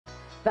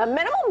The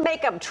minimal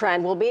makeup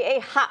trend will be a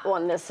hot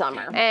one this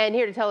summer. And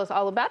here to tell us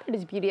all about it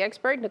is beauty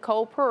expert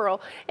Nicole Pearl.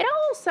 It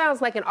all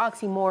sounds like an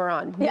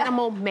oxymoron,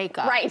 minimal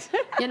makeup. Right.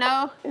 You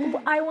know?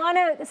 I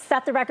want to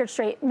set the record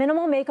straight.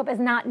 Minimal makeup is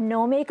not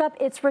no makeup.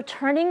 It's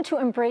returning to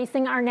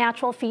embracing our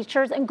natural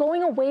features and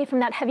going away from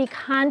that heavy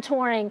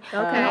contouring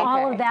and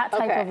all of that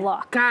type of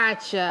look.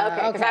 Gotcha.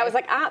 Okay, because I was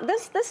like,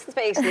 this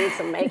face needs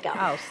some makeup.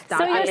 Oh, stop.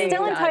 So you're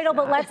still entitled,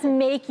 but let's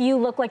make you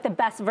look like the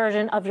best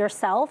version of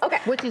yourself. Okay.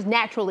 Which is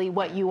naturally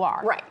what you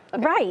are. Right.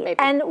 Okay, Right. maybe.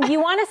 And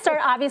you want to start,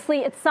 obviously,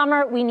 it's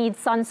summer, we need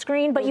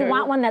sunscreen, but you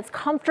want one that's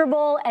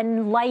comfortable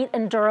and light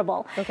and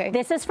durable. Okay.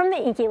 This is from the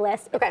Inky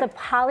List. It's the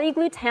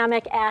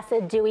polyglutamic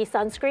acid dewy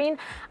sunscreen.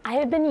 I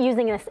have been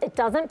using this. It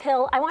doesn't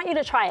pill. I want you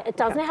to try it. It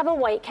doesn't have a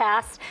white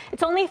cast.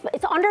 It's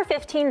under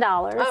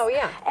 $15. Oh,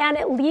 yeah. And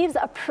it leaves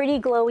a pretty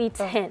glowy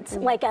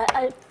tint, like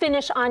a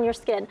finish on your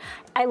skin.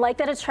 I like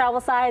that it's travel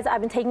size.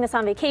 I've been taking this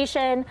on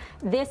vacation.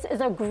 This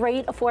is a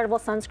great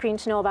affordable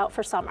sunscreen to know about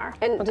for summer.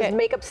 And does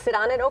makeup sit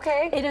on it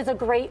okay? It is a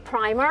great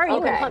primer.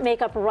 You can put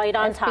makeup right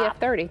on top. SPF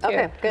 30 too.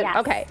 Okay, good.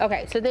 Yes.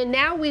 Okay. So then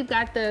now we've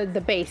got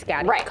the base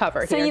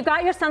covered So here. you've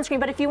got your sunscreen,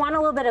 but if you want a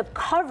little bit of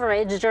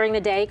coverage during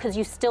the day, because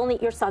you still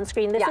need your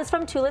sunscreen, this is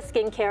from Tula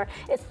Skincare.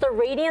 It's the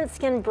Radiant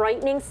Skin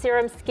Brightening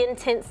Serum Skin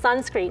Tint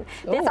Sunscreen.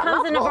 This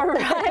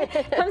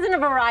comes in a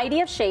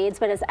variety of shades,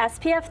 but it's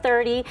SPF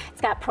 30.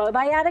 It's got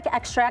probiotic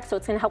extract, so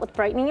it's going to help with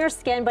brightening your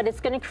skin, but it's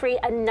going to create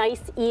a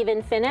nice,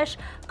 even finish.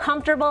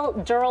 Comfortable,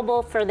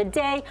 durable for the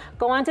day.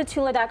 Go on to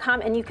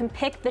Tula.com and you can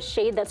pick the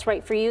shade that's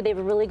right for you. They have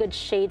a really good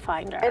shade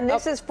finder. And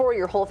this is for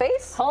your whole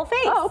face? Whole face.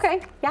 Oh,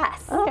 okay.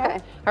 Yes. Okay.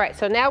 All right,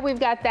 so now we've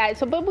got that.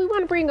 So, but we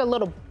want to bring a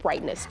little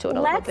brightness to it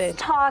a little bit.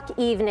 Let's talk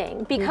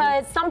evening,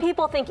 because some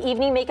people think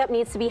evening makeup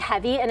needs to be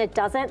heavy, and it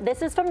doesn't.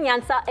 This is from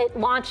Yensa. It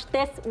launched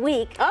this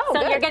week,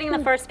 so you're getting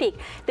the first peek.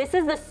 This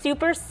is the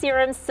Super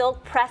Serum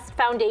Silk Pressed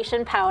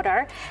Foundation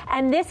Powder,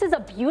 and this is a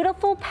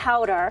beautiful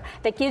powder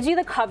that gives you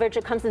the coverage.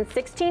 It comes in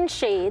 16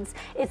 shades.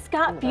 It's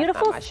got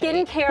beautiful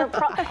skincare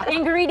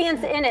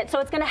ingredients in it, so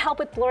it's going to help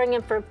with blurring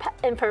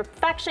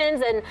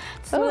imperfections and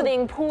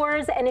smoothing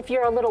pores. And if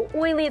you're a little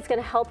oily, it's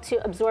going to help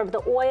to absorb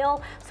the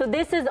oil. So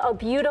this is a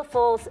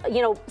beautiful,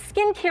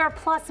 skincare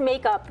plus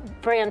makeup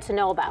brand to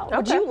know about.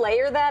 Would you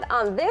layer that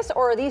on this,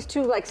 or are these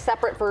two like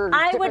separate for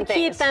different I would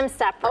keep them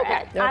separate.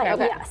 Okay.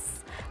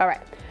 Yes. All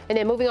right. And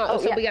then moving on,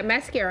 so we got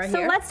mascara here.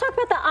 So let's talk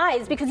about the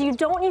eyes, because you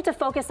don't need to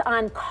focus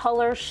on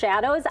color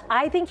shadows.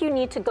 I think you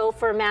need to go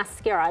for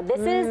mascara. This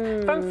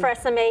is from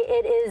Fresemme.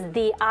 It is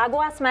the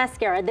Aguas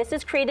Mascara. This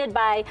is created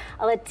by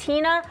a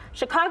Latina,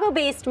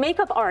 Chicago-based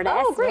makeup artist.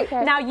 Oh, great.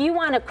 Now you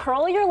want to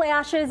curl your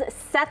lashes,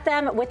 set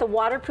them with a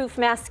waterproof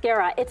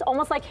mascara. It's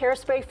almost like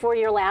hairspray for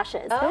your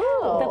lashes.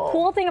 Oh. The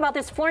cool thing about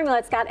this formula,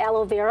 it's got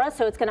aloe vera,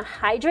 so it's going to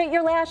hydrate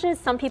your lashes.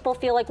 Some people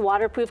feel like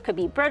waterproof could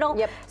be brittle.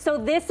 Yep. So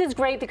this is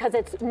great because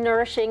it's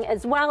nourishing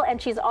as well,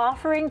 and she's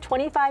offering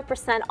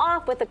 25%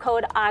 off with the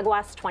code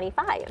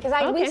AGUAS25.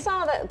 Because we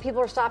saw that people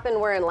are stopping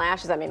wearing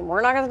lashes. I mean,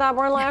 we're not going to stop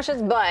wearing lashes,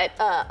 but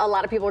a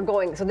lot of people are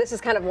going. So this is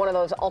kind of one of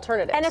those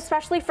alternatives. And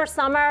especially for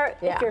summer,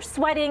 if you're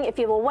sweating, if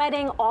you have a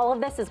wedding, all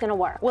of this is going to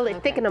work. Will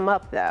it thicken them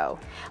up though?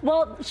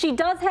 Well, she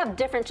does have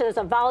different. There's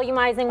a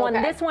volumizing one.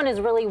 This one is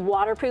really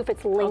waterproof.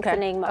 It's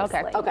lengthening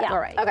mostly. Okay. All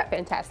right. Okay.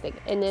 Fantastic.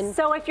 And then,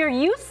 so if you're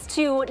used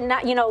to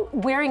not,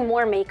 wearing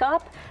more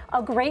makeup,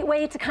 a great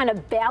way to kind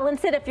of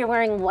balance it if you're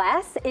wearing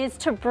less is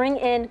to bring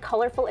in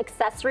colorful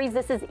accessories.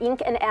 This is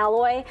Ink and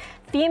Alloy,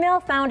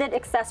 female-founded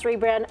accessory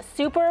brand,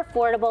 super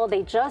affordable.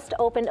 They just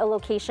opened a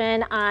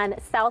location on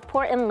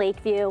Southport and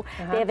Lakeview.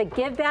 They have a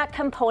give back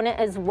component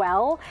as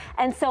well.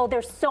 And so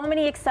there's so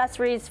many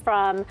accessories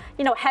from,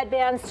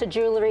 headbands to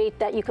jewelry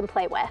that you can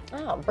play with.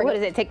 what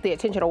does it take the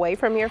attention away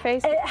from your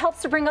face? It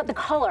helps to bring out the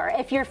color.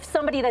 If you're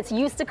somebody that's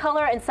used to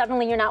color and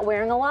suddenly you're not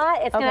wearing a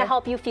lot, it's going to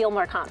help you feel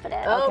more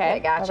confident. Okay,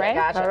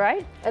 gotcha. All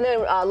right. And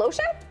then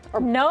lotion?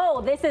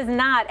 No, this is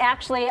not.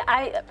 Actually,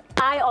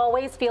 I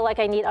always feel like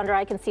I need under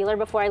eye concealer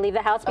before I leave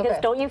the house,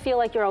 because don't you feel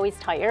like you're always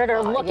tired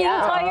or looking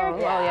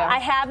tired? I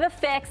have a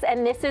fix,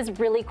 and this is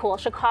really cool.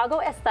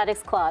 Chicago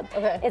Aesthetics Club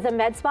is a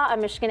med spa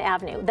on Michigan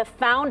Avenue. The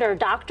founder,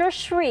 Dr.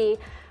 Shri,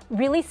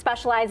 really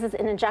specializes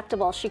in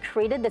injectables. She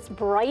created this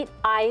bright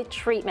eye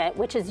treatment,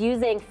 which is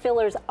using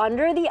fillers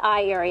under the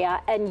eye area,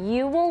 and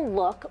you will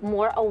look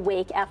more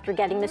awake after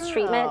getting this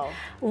treatment.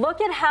 Look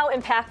at how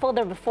impactful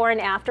the before and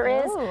after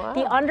is.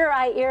 The under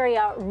eye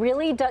area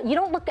really does, you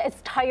don't look as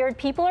tired.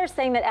 People are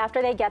saying that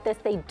after they get this,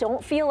 they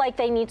don't feel like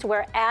they need to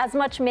wear as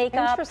much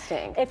makeup.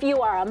 Interesting. If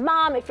you are a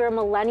mom, if you're a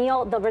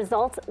millennial, the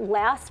results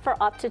last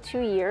for up to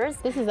 2 years.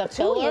 This is a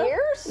 2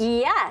 years?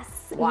 Yes.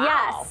 Wow.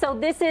 Yes. So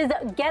this is,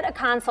 get a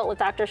consult with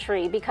Dr.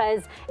 Shri,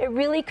 because it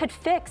really could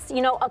fix,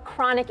 a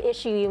chronic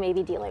issue you may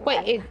be dealing with.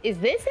 Wait, is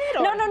this it?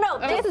 Or? No.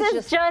 This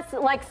is just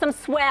like some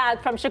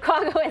swag from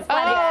Chicago Aesthetics.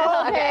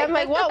 Oh, okay. I'm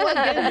like,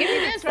 give me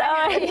this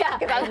right here. Yeah.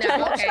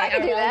 I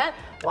can do that.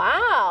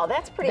 Wow,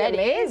 that's pretty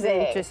amazing.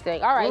 That is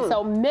interesting. All right,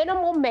 so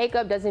minimal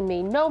makeup doesn't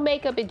mean no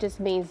makeup. It just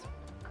means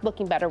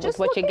looking better with Just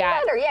what you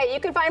got. Better. Yeah, you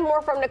can find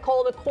more from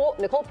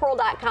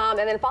NicolePearl.com,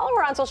 and then follow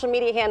her on social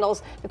media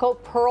handles, Nicole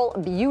Pearl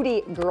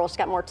Beauty Girl. She's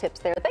got more tips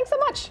there. Thanks so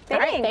much. All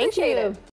right, thank you.